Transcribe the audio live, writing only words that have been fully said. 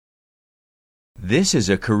This is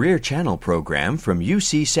a Career Channel program from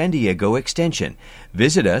UC San Diego Extension.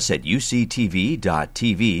 Visit us at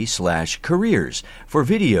uctv.tv/careers for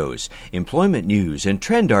videos, employment news, and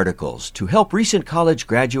trend articles to help recent college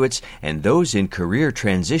graduates and those in career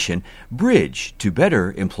transition bridge to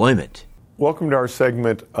better employment. Welcome to our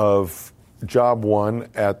segment of Job 1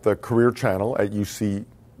 at the Career Channel at UC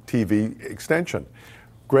TV Extension.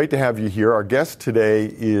 Great to have you here. Our guest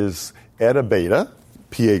today is Ed Abeyta,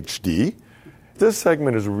 PhD. This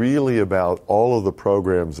segment is really about all of the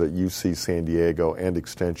programs that UC San Diego and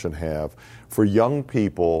Extension have for young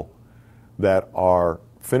people that are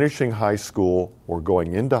finishing high school or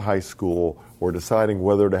going into high school or deciding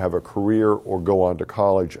whether to have a career or go on to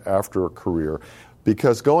college after a career.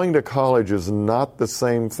 Because going to college is not the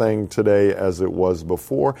same thing today as it was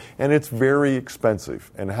before, and it's very expensive.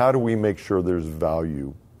 And how do we make sure there's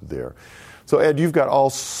value there? So Ed, you've got all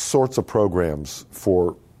sorts of programs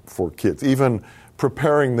for kids, even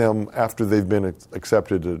preparing them after they've been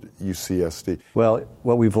accepted at UCSD. Well,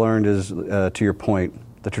 what we've learned is, to your point,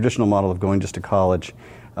 the traditional model of going just to college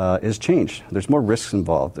is changed. There's more risks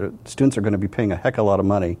involved. Students are going to be paying a heck of a lot of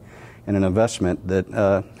money in an investment that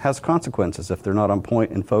has consequences if they're not on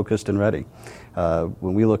point and focused and ready.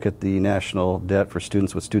 When we look at the national debt for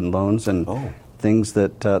students with student loans and things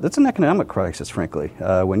that's an economic crisis, frankly.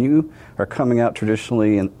 When you are coming out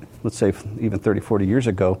traditionally, and let's say even 30, 40 years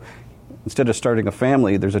ago, instead of starting a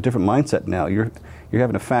family, there's a different mindset now. You're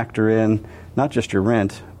having to factor in not just your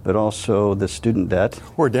rent, but also the student debt.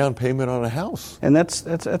 Or a down payment on a house. And that's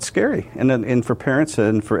scary. And for parents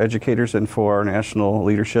and for educators and for our national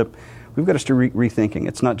leadership, we've got to start rethinking.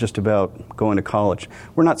 It's not just about going to college.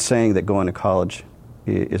 We're not saying that going to college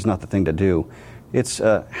is not the thing to do. It's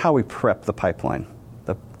how we prep the pipeline,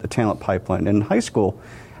 the talent pipeline. In high school,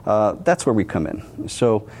 that's where we come in.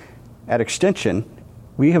 So at Extension,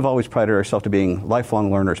 we have always prided ourselves to being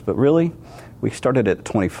lifelong learners, but really, we started at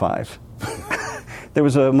 25. There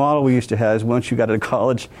was a model we used to have is once you got out of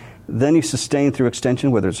college, then you sustain through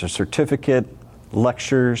Extension, whether it's a certificate,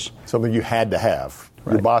 lectures. Something you had to have.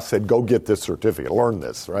 Right. Your boss said, go get this certificate, learn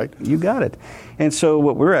this, right? You got it. And so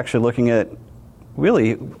what we're actually looking at,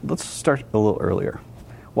 really, let's start a little earlier.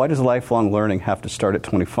 Why does lifelong learning have to start at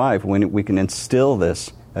 25 when we can instill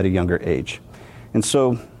this at a younger age? And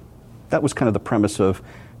so that was kind of the premise of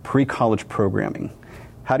pre-college programming.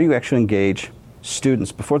 How do you actually engage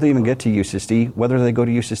students before they even get to UCSD, whether they go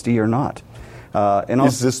to UCSD or not?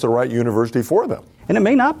 Is this the right university for them? And it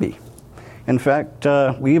may not be. In fact,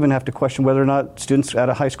 we even have to question whether or not students out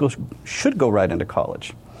of high school should go right into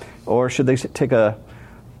college. Or should they take a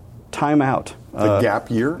time out? A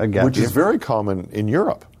gap year? Which is very common in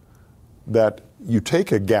Europe, that you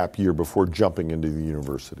take a gap year before jumping into the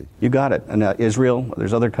university. You got it. And Israel,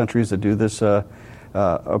 there's other countries that do this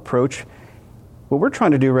approach. What we're trying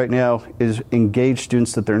to do right now is engage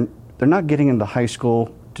students that they're not getting into high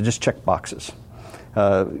school to just check boxes.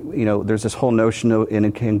 There's this whole notion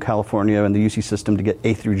in California and the UC system to get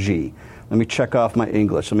A through G. Let me check off my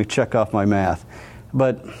English. Let me check off my math.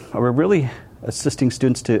 But we're really assisting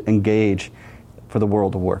students to engage for the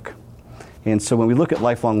world of work. And so when we look at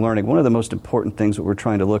lifelong learning, one of the most important things that we're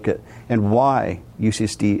trying to look at and why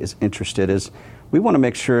UCSD is interested is we want to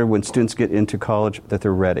make sure when students get into college that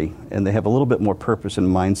they're ready and they have a little bit more purpose and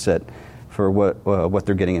mindset for what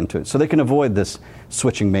they're getting into. So they can avoid this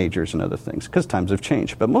switching majors and other things because times have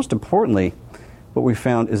changed. But most importantly, what we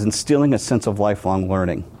found is instilling a sense of lifelong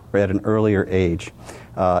learning at an earlier age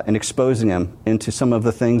and exposing them into some of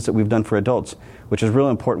the things that we've done for adults, which is really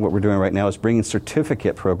important. What we're doing right now is bringing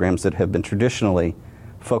certificate programs that have been traditionally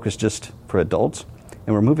focused just for adults,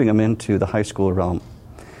 and we're moving them into the high school realm.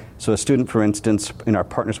 So a student, for instance, in our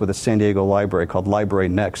partners with the San Diego Library called Library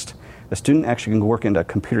Next, a student actually can work in a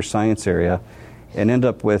computer science area and end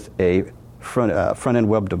up with a front-end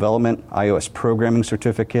web development, iOS programming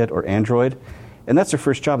certificate, or Android. And that's their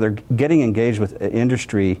first job. They're getting engaged with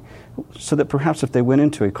industry so that perhaps if they went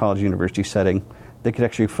into a college university setting, they could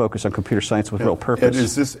actually focus on computer science with real purpose. And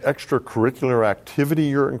is this extracurricular activity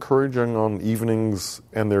you're encouraging on evenings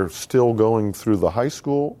and they're still going through the high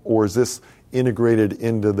school? Or is this integrated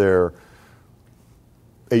into their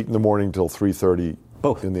 8 in the morning till 3:30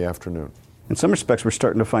 both in the afternoon? In some respects, we're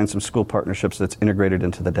starting to find some school partnerships that's integrated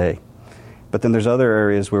into the day. But then there's other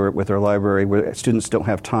areas where, with our library, where students don't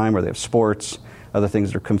have time or they have sports, other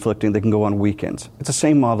things that are conflicting, they can go on weekends. It's the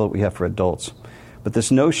same model that we have for adults. But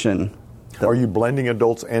this notion... Are you blending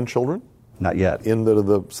adults and children? Not yet. In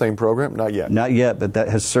the same program? Not yet. Not yet, but that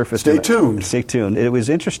has surfaced. Stay tuned. Stay tuned. It was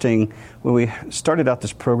interesting when we started out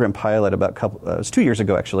this program pilot about it was 2 years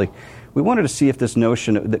ago, actually. We wanted to see if this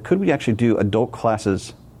notion that could we actually do adult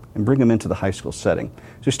classes and bring them into the high school setting.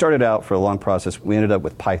 So we started out for a long process. We ended up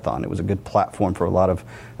with Python. It was a good platform for a lot of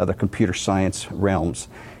other computer science realms.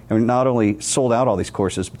 And we not only sold out all these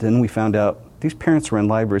courses, but then we found out these parents were in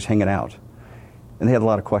libraries hanging out, and they had a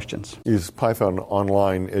lot of questions. Is Python an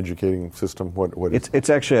online educating system? What It's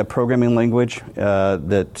actually a programming language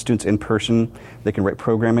that students in person, they can write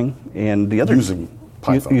programming. And the other using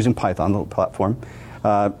Python. Using Python, the platform.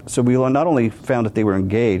 So we not only found that they were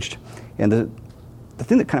engaged, and the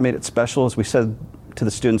thing that kind of made it special is we said to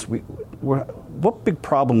the students, what big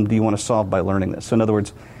problem do you want to solve by learning this? So in other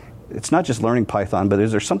words, it's not just learning Python, but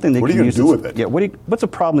is there something they can use? What are you going to do with it? Yeah, what's a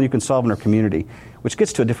problem you can solve in our community? Which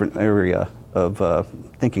gets to a different area of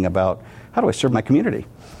thinking about, how do I serve my community?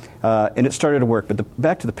 And it started to work. But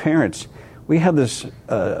back to the parents, we had this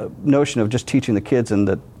notion of just teaching the kids and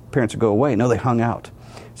the parents would go away. No, they hung out.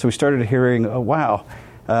 So we started hearing, oh, wow,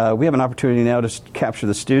 we have an opportunity now to capture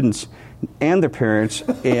the students and their parents.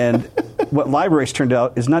 And what libraries turned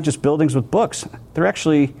out is not just buildings with books. They're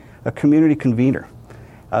actually a community convener.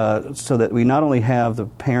 So that we not only have the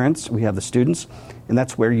parents, we have the students, and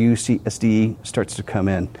that's where UCSD starts to come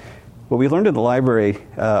in. What we learned in the library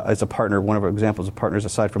as a partner, one of our examples of partners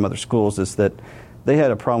aside from other schools, is that they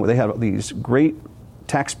had a problem. They had these great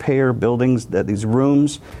taxpayer buildings, that these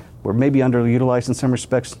rooms were maybe underutilized in some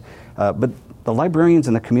respects, but the librarians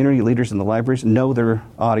and the community leaders in the libraries know their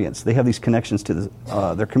audience. They have these connections to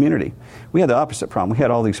their community. We had the opposite problem. We had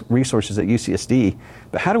all these resources at UCSD,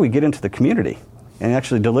 but how do we get into the community and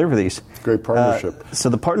actually deliver these? Great partnership. So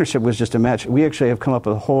the partnership was just a match. We actually have come up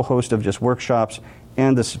with a whole host of just workshops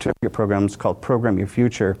and the certificate programs called Program Your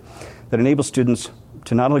Future that enable students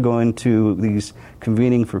to not only go into these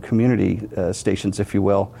convening for community stations, if you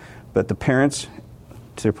will, but the parents,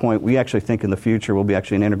 to their point, we actually think in the future we'll be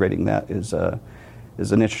actually integrating that is an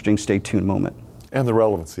interesting stay tuned moment. And the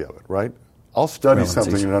relevancy of it, right? I'll study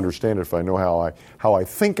something and understand it if I know how I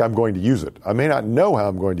think I'm going to use it. I may not know how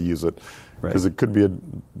I'm going to use it, because it could be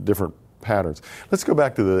different patterns. Let's go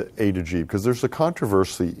back to the A to G, because there's a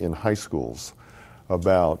controversy in high schools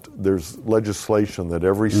about there's legislation that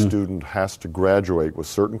every student has to graduate with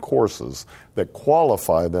certain courses that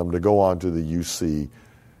qualify them to go on to the UC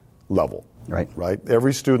level. Right?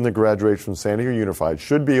 Every student that graduates from San Diego Unified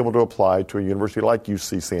should be able to apply to a university like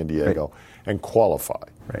UC San Diego and qualify.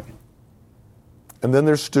 Right. And then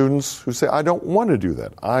there's students who say, I don't want to do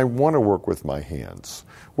that. I want to work with my hands.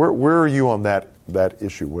 Where are you on that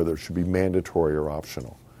issue, whether it should be mandatory or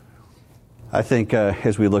optional? I think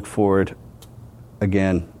as we look forward,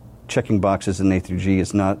 again, checking boxes in A through G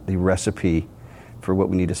is not the recipe for what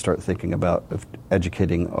we need to start thinking about of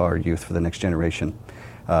educating our youth for the next generation.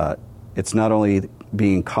 It's not only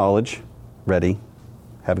being college ready,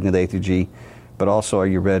 having an A through G, but also are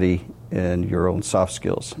you ready in your own soft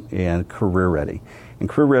skills and career ready. And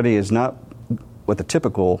career ready is not what the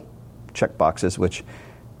typical check boxes, which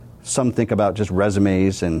some think about just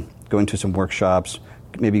resumes and going to some workshops,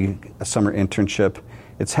 maybe a summer internship.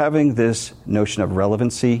 It's having this notion of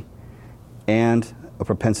relevancy and a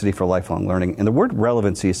propensity for lifelong learning. And the word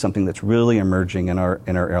relevancy is something that's really emerging in our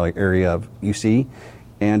area of UC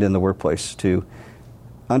and in the workplace, to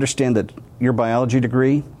understand that your biology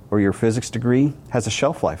degree or your physics degree has a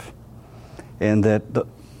shelf life. And that,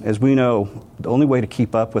 as we know, the only way to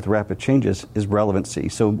keep up with rapid changes is relevancy.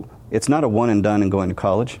 So it's not a one and done in going to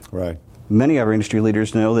college. Right. Many of our industry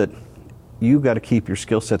leaders know that you've got to keep your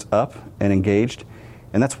skill sets up and engaged,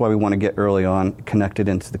 and that's why we want to get early on connected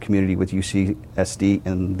into the community with UCSD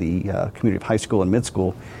and the community of high school and mid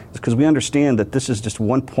school, because we understand that this is just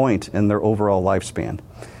one point in their overall lifespan.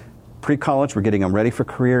 Pre-college, we're getting them ready for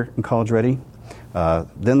career and college ready.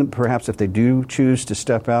 Then perhaps if they do choose to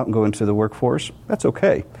step out and go into the workforce, that's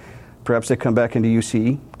okay. Perhaps they come back into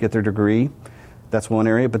UC, get their degree. That's one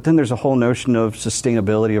area. But then there's a whole notion of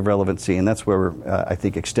sustainability of relevancy, and that's where I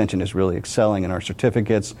think Extension is really excelling in our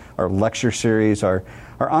certificates, our lecture series, our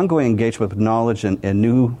ongoing engagement with knowledge and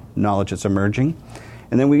new knowledge that's emerging.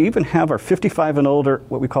 And then we even have our 55 and older,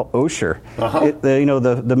 what we call OSHER,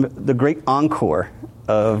 the great encore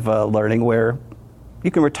of learning, where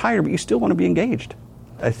you can retire, but you still want to be engaged.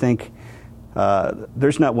 I think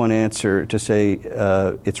there's not one answer to say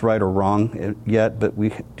it's right or wrong yet, but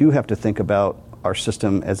we do have to think about our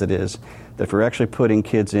system as it is, that if we're actually putting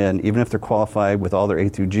kids in, even if they're qualified with all their A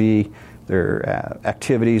through G, their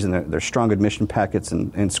activities and their strong admission packets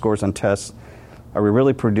and scores on tests, are we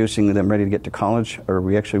really producing them ready to get to college, or are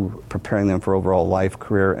we actually preparing them for overall life,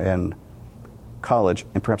 career, and college,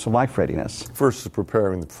 and perhaps a life readiness? First is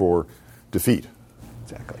preparing them for defeat.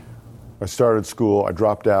 Exactly. I started school, I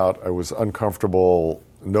dropped out, I was uncomfortable,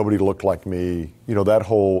 nobody looked like me. You know, that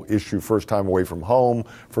whole issue, first time away from home,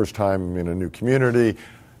 first time in a new community,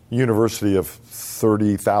 university of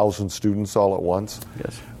 30,000 students all at once.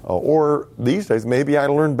 Yes. Or these days, maybe I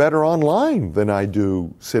learn better online than I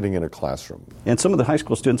do sitting in a classroom. And some of the high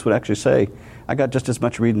school students would actually say, I got just as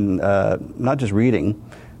much reading, not just reading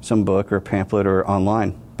some book or pamphlet or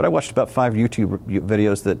online, but I watched about 5 YouTube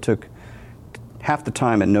videos that took half the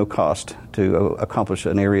time at no cost to accomplish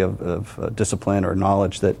an area of discipline or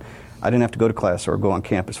knowledge that I didn't have to go to class or go on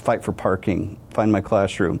campus, fight for parking, find my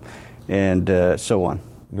classroom, and so on.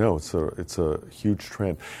 No, it's a huge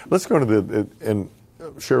trend. Let's go to and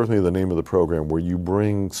share with me the name of the program where you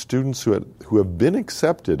bring students who have been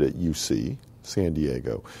accepted at UC San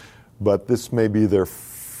Diego, but this may be their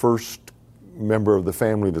first member of the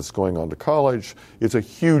family that's going on to college. It's a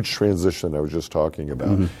huge transition I was just talking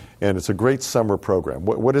about, and it's a great summer program.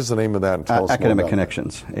 What is the name of that? And tell us Academic more about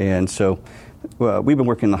Connections. And so we've been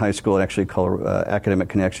working in the high school at actually called Academic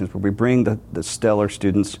Connections, where we bring the stellar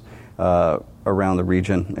students around the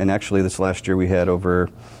region. And actually this last year we had over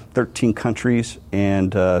 13 countries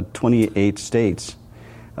and 28 states.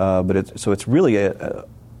 But it's really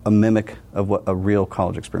a mimic of what a real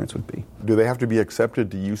college experience would be. Do they have to be accepted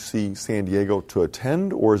to UC San Diego to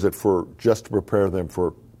attend, or is it for just to prepare them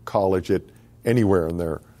for college at anywhere in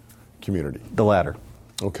their community? The latter.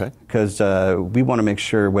 Okay. Because we want to make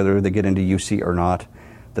sure whether they get into UC or not,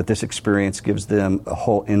 that this experience gives them a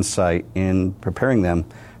whole insight in preparing them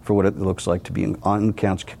for what it looks like to be on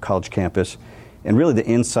college campus, and really the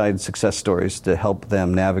inside success stories to help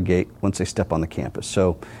them navigate once they step on the campus.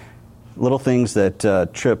 So little things that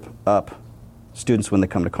trip up students when they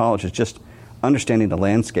come to college is just understanding the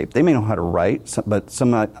landscape. They may know how to write, but some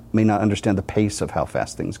may not understand the pace of how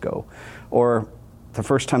fast things go. Or the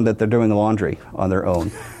first time that they're doing the laundry on their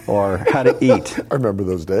own, or how to eat. I remember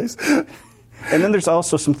those days. And then there's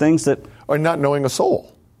also some things that... Or not knowing a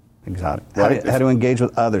soul. Exactly. Right. How to engage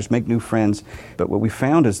with others, make new friends. But what we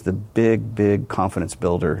found is the big confidence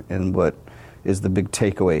builder, and what is the big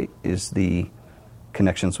takeaway is the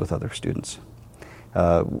connections with other students.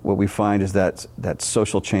 What we find is that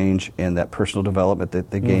social change and that personal development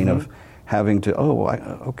that they gain of having to,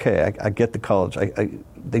 I get the college.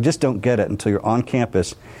 They just don't get it until you're on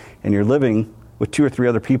campus and you're living with 2 or 3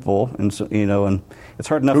 other people, and so, and it's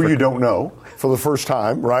hard enough. Who you don't know for the first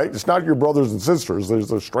time, right? It's not your brothers and sisters;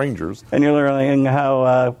 they're strangers. And you're learning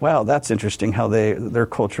how, wow, that's interesting. How their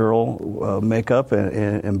cultural makeup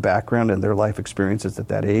and background and their life experiences at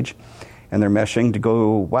that age, and they're meshing to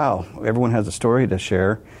go. Wow, everyone has a story to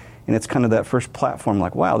share, and it's kind of that first platform.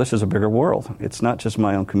 Like, wow, this is a bigger world. It's not just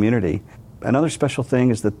my own community. Another special thing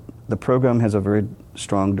is that the program has a very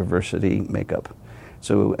strong diversity makeup.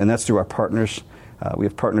 So, and that's through our partners. We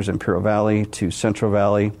have partners in Imperial Valley to Central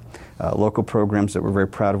Valley, local programs that we're very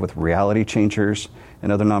proud of with Reality Changers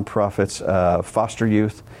and other nonprofits, foster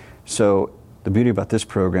youth. So the beauty about this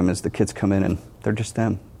program is the kids come in and they're just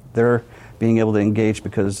them. They're being able to engage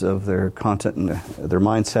because of their content and their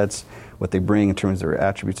mindsets, what they bring in terms of their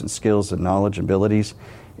attributes and skills and knowledge and abilities,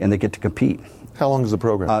 and they get to compete. How long is the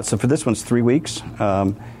program? So for this one, it's 3 weeks.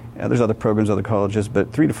 There's other programs, other colleges,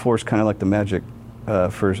 but 3 to 4 is kind of like the magic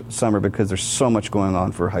for summer, because there's so much going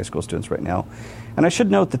on for high school students right now. And I should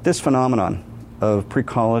note that this phenomenon of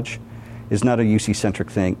pre-college is not a UC-centric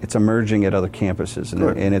thing. It's emerging at other campuses,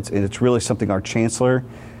 and it's really something our chancellor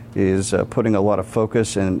is putting a lot of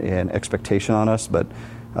focus and expectation on us. But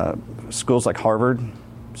schools like Harvard,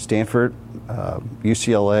 Stanford,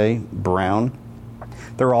 UCLA, Brown,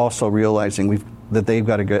 they're also realizing that they've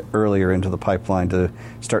got to get earlier into the pipeline to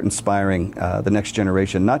start inspiring the next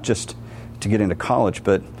generation, not just to get into college,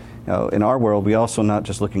 but in our world, we also not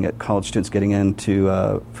just looking at college students getting into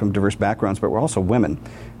from diverse backgrounds, but we're also women.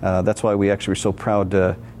 That's why we actually are so proud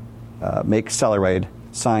to make Salaried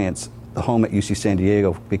Science the home at UC San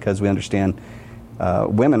Diego, because we understand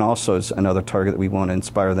women also is another target that we want to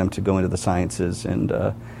inspire them to go into the sciences and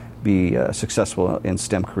be successful in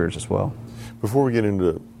STEM careers as well. Before we get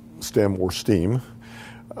into STEM or STEAM,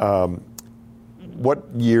 what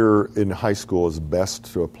year in high school is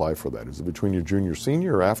best to apply for that? Is it between your junior,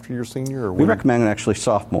 senior, or after your senior? Or we recommend actually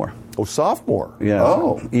sophomore. Oh, sophomore. Yeah.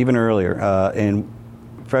 Oh. Even earlier. And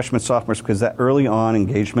freshmen, sophomores, because that early on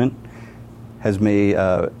engagement has made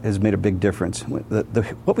a big difference.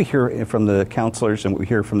 What we hear from the counselors and what we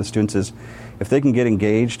hear from the students is if they can get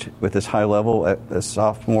engaged with this high level at the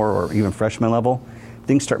sophomore or even freshman level,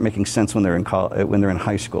 things start making sense when they're in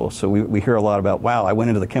high school. So we hear a lot about, wow, I went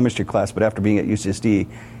into the chemistry class, but after being at UCSD,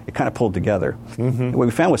 it kind of pulled together. What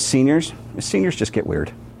we found with seniors just get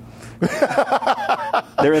weird.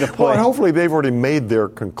 they're at a point. Well, and hopefully they've already made their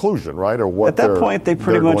conclusion, right, or what at that point they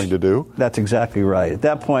pretty much going to do. That's exactly right. At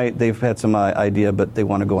that point, they've had some idea, but they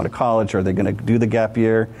want to go into college. Are they going to do the gap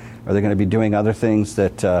year? Are they going to be doing other things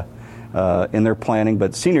that in their planning?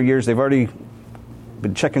 But senior years, they've already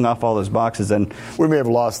been checking off all those boxes, and we may have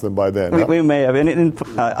lost them by then. We may have. And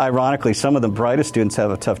ironically, some of the brightest students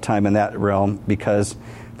have a tough time in that realm because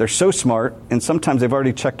they're so smart, and sometimes they've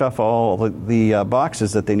already checked off all the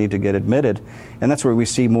boxes that they need to get admitted. And that's where we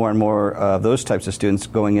see more and more of those types of students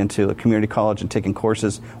going into a community college and taking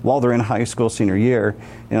courses while they're in high school senior year,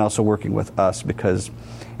 and also working with us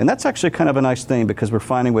and that's actually kind of a nice thing because we're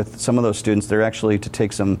finding with some of those students, they're actually to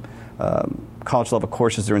take some college level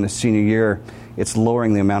courses during the senior year. It's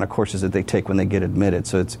lowering the amount of courses that they take when they get admitted.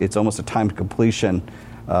 So it's almost a time to completion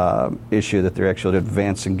issue that they're actually to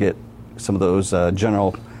advance and get some of those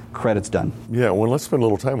general credits done. Yeah, well, let's spend a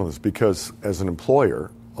little time on this because as an employer,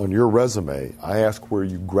 on your resume, I ask where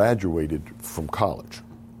you graduated from college.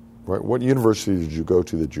 Right? What university did you go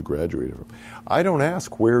to that you graduated from? I don't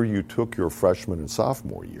ask where you took your freshman and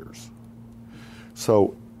sophomore years.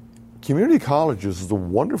 So community colleges is a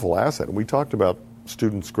wonderful asset. And we talked about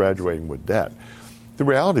students graduating with debt. The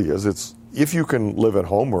reality is it's if you can live at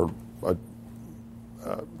home or a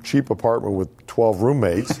cheap apartment with 12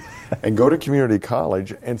 roommates and go to community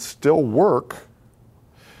college and still work,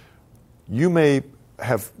 you may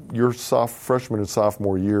have your freshman and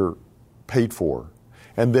sophomore year paid for,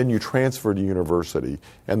 and then you transfer to university.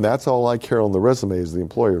 And that's all I care on the resume is the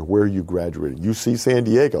employer, where you graduated. UC San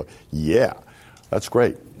Diego, yeah, that's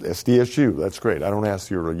great. SDSU, that's great. I don't ask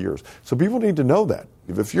your years. So people need to know that.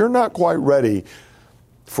 If you're not quite ready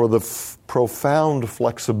for the profound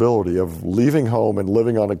flexibility of leaving home and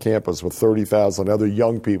living on a campus with 30,000 other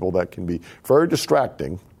young people that can be very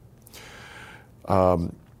distracting,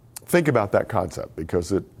 think about that concept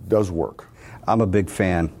because it does work. I'm a big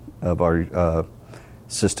fan of our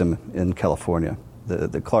system in California,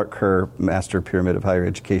 the Clark Kerr Master Pyramid of Higher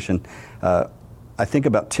Education. I think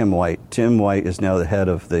about Tim White. Tim White is now the head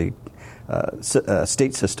of the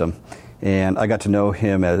state system, and I got to know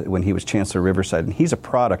him when he was Chancellor Riverside, and he's a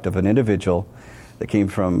product of an individual that came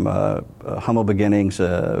from humble beginnings,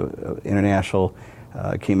 international,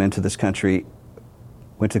 came into this country,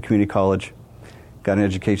 went to community college, got an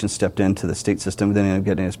education, stepped into the state system, then ended up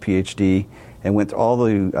getting his PhD, and went all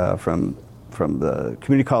the from the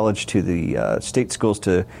community college to the state schools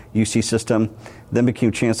to UC system, then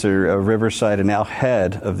became Chancellor of Riverside and now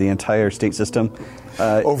head of the entire state system.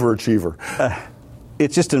 Overachiever.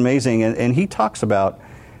 It's just amazing. And he talks about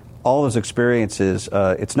all those experiences.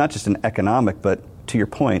 It's not just an economic, but to your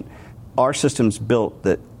point, our system's built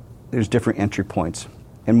that there's different entry points.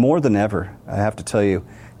 And more than ever, I have to tell you,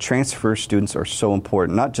 transfer students are so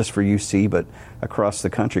important, not just for UC, but across the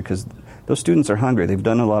country, because those students are hungry. They've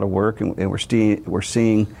done a lot of work, and we're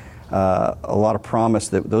seeing a lot of promise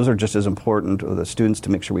that those are just as important, the students,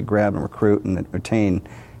 to make sure we grab and recruit and retain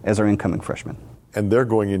as our incoming freshmen. And they're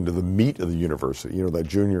going into the meat of the university, that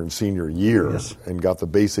junior and senior year, yes, and got the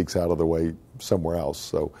basics out of the way somewhere else.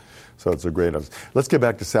 So it's a great. Let's get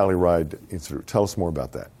back to Sally Ride Institute. Tell us more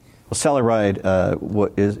about that. Well, Sally Ride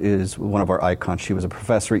is one of our icons. She was a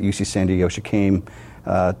professor at UC San Diego. She came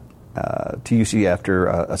to UC after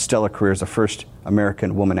a stellar career as the first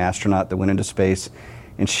American woman astronaut that went into space.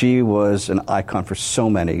 And she was an icon for so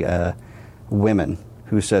many women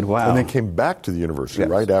who said, wow. And then came back to the university, yes,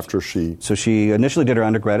 right after she... So she initially did her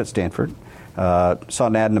undergrad at Stanford, saw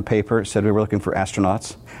an ad in the paper, said we were looking for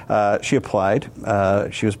astronauts. She applied.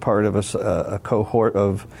 She was part of a cohort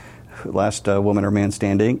of last woman or man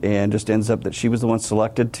standing, and just ends up that she was the one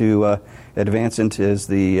selected to advance into as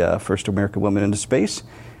the first American woman into space.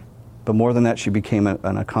 But more than that, she became an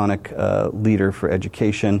iconic leader for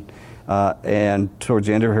education. And towards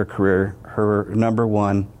the end of her career, her number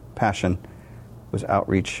one passion was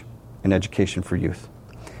outreach and education for youth,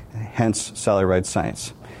 hence Sally Ride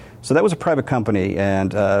Science. So that was a private company,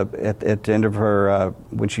 and at the end of her,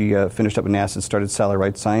 when she finished up with NASA and started Sally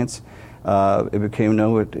Ride Science, it became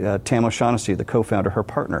known with Tam O'Shaughnessy, the co-founder, her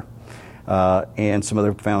partner, and some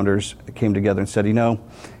other founders came together and said,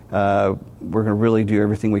 we're going to really do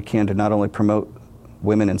everything we can to not only promote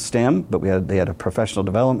women in STEM, but they had a professional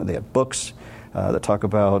development, they had books that talk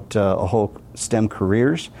about a whole STEM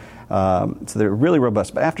careers. So they're really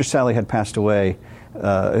robust. But after Sally had passed away,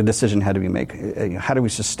 a decision had to be made. How do we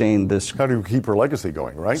sustain this? How do we keep her legacy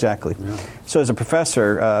going, right? Exactly. Yeah. So as a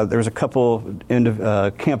professor, there was a couple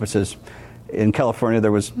campuses. In California,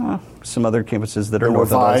 there was some other campuses that are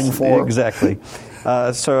north of us. For. Exactly.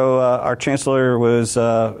 So our chancellor was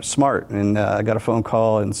smart, and I got a phone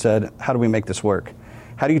call and said, how do we make this work?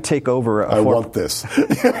 how do you take over I want this.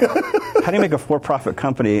 How do you make a for-profit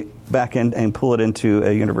company back in and pull it into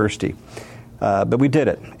a university? But we did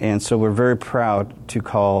it, and so we're very proud to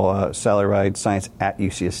call Sally Ride Science at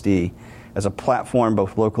UCSD as a platform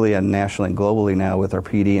both locally and nationally and globally now with our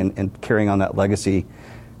PD and carrying on that legacy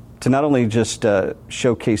to not only just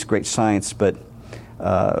showcase great science, but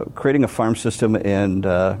creating a farm system and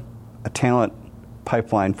a talent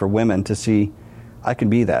pipeline for women to see, I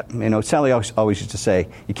can be that. You know, Sally always used to say,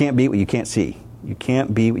 you can't beat what you can't see. You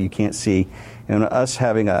can't beat what you can't see. And us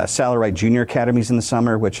having Sally Ride Junior Academies in the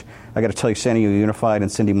summer, which I got to tell you, San Diego Unified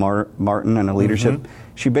and Cindy Martin and a leadership,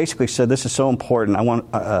 she basically said, this is so important. I'm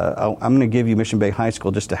going to give you Mission Bay High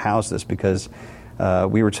School just to house this because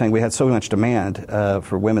we were saying we had so much demand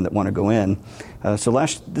for women that want to go in. So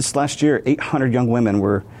this last year, 800 young women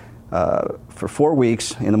were for 4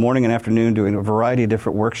 weeks in the morning and afternoon doing a variety of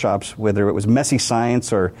different workshops, whether it was messy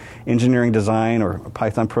science or engineering design or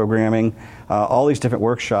Python programming, all these different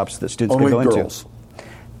workshops that students could go girls. into.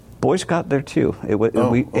 Boys got there too.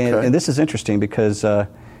 And this is interesting because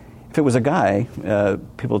if it was a guy,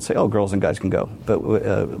 people would say, oh, girls and guys can go. But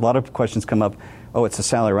a lot of questions come up, oh, it's a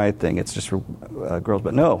Sally Ride thing. It's just for girls.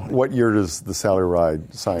 But no. What year does the Sally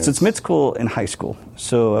Ride Science? So it's mid-school and high school.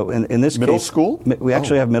 So in this middle case, school? We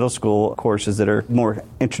actually have middle school courses that are more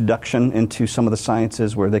introduction into some of the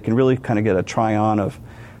sciences where they can really kind of get a try-on of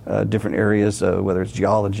different areas, whether it's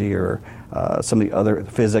geology or some of the other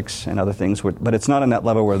physics and other things. But it's not on that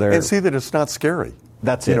level where they're... And see that it's not scary.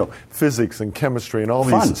 That's it. You know, physics and chemistry and all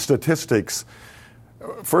Fun. These statistics.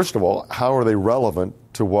 First of all, how are they relevant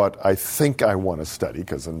to what I think I want to study?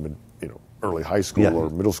 Because in early high school or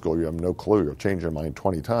middle school, you have no clue. You'll change your mind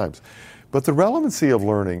 20 times. But the relevancy of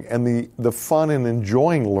learning and the fun in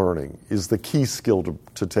enjoying learning is the key skill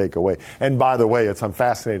to take away. And by the way, it's on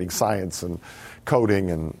fascinating science and coding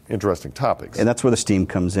and interesting topics. And that's where the STEAM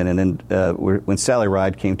comes in. And then when Sally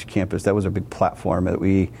Ride came to campus, that was a big platform that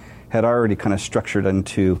we had already kind of structured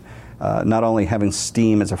into not only having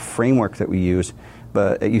STEAM as a framework that we use,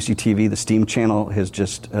 but at UCTV, the STEAM channel has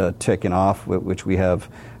just taken off, which we have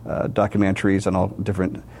documentaries on all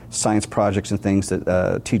different science projects and things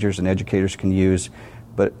that teachers and educators can use.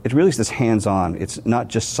 But it really is this hands-on. It's not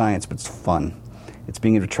just science, but it's fun. It's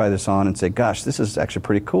being able to try this on and say, gosh, this is actually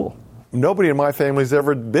pretty cool. Nobody in my family has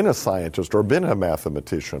ever been a scientist or been a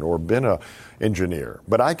mathematician or been an engineer,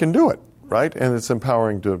 but I can do it. Right? And it's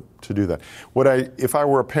empowering to do that. If I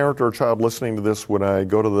were a parent or a child listening to this, would I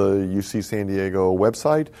go to the UC San Diego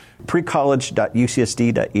website?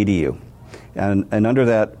 precollege.ucsd.edu. And under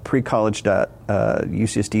that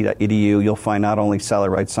precollege.ucsd.edu, you'll find not only Sally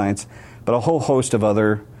Ride Science, but a whole host of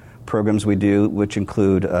other programs we do, which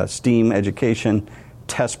include STEAM education,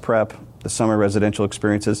 test prep, the summer residential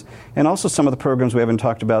experiences, and also some of the programs we haven't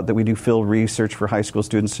talked about that we do field research for high school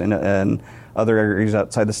students in other areas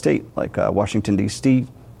outside the state, like Washington, D.C.,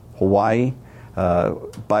 Hawaii,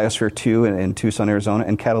 Biosphere 2 in Tucson, Arizona,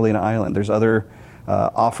 and Catalina Island. There's other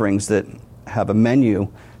offerings that have a menu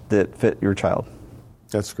that fit your child.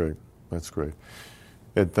 That's great. That's great.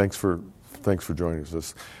 Ed, thanks for joining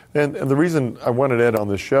us. And the reason I wanted Ed on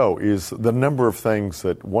this show is the number of things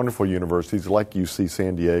that wonderful universities like UC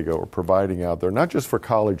San Diego are providing out there, not just for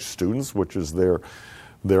college students, which is their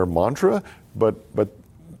mantra, but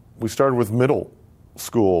we started with middle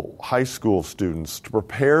school, high school students to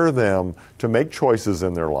prepare them to make choices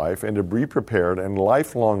in their life and to be prepared and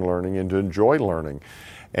lifelong learning and to enjoy learning.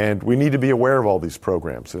 And we need to be aware of all these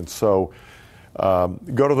programs. And so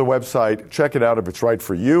go to the website, check it out. If it's right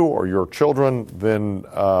for you or your children, then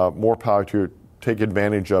more power to you. Take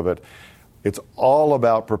advantage of it. It's all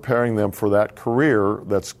about preparing them for that career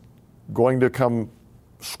that's going to come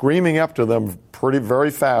screaming up to them very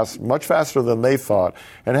fast, much faster than they thought.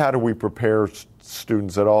 And how do we prepare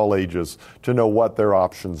students at all ages to know what their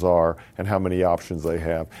options are and how many options they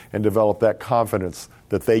have, and develop that confidence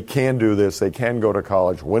that they can do this, they can go to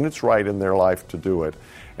college when it's right in their life to do it,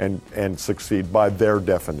 and succeed by their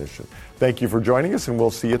definition. Thank you for joining us, and we'll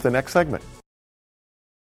see you at the next segment.